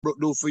Meadowbrook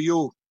do for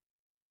you?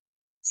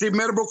 See,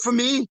 Meadowbrook for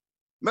me,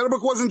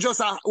 Meadowbrook wasn't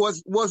just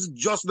was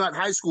just not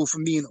high school for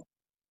me. You know.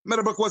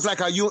 Meadowbrook was like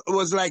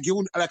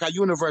like a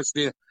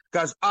university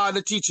because all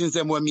the teachings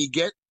them when me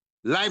get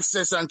life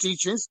session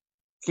teachings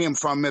came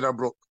from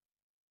Meadowbrook.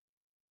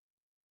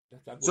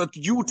 So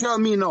you tell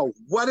me now,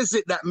 what is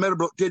it that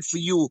Meadowbrook did for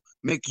you,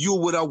 make you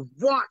would have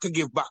want to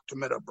give back to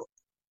Meadowbrook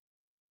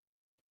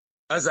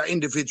as an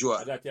individual?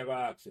 That's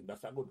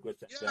a good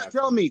question. Yeah,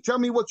 tell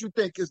me what you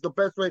think is the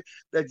best way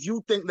that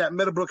you think that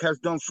Meadowbrook has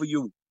done for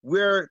you.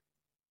 Where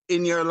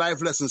in your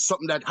life lesson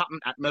something that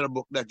happened at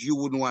Meadowbrook that you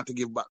wouldn't want to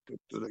give back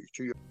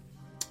to you?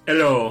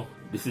 Hello,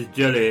 this is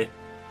Jelly,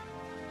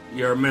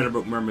 your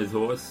Meadowbrook Memories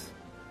host.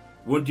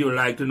 Would you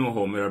like to know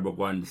how Meadowbrook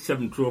won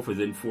 7 trophies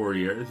in 4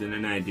 years in the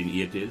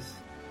 1980s?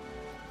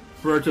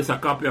 Purchase a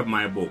copy of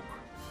my book,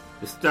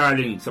 The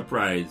Starling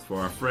Surprise,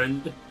 for a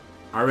friend,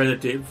 a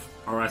relative,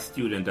 or a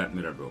student at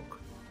Meadowbrook.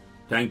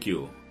 Thank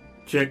you.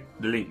 Check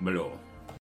the link below.